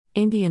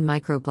Indian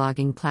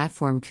microblogging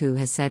platform Koo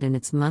has said in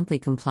its monthly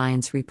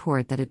compliance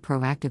report that it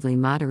proactively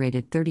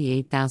moderated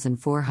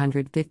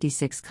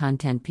 38,456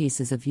 content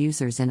pieces of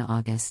users in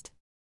August.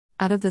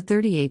 Out of the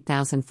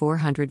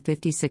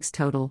 38,456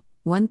 total,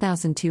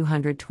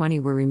 1,220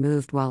 were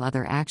removed while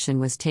other action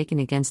was taken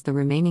against the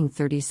remaining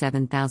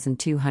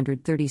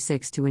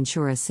 37,236 to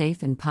ensure a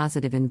safe and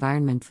positive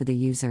environment for the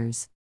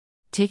users.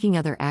 Taking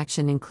other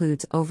action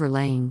includes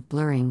overlaying,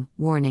 blurring,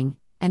 warning,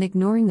 and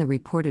ignoring the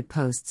reported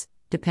posts,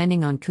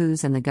 depending on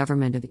Koo's and the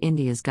Government of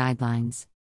India's guidelines.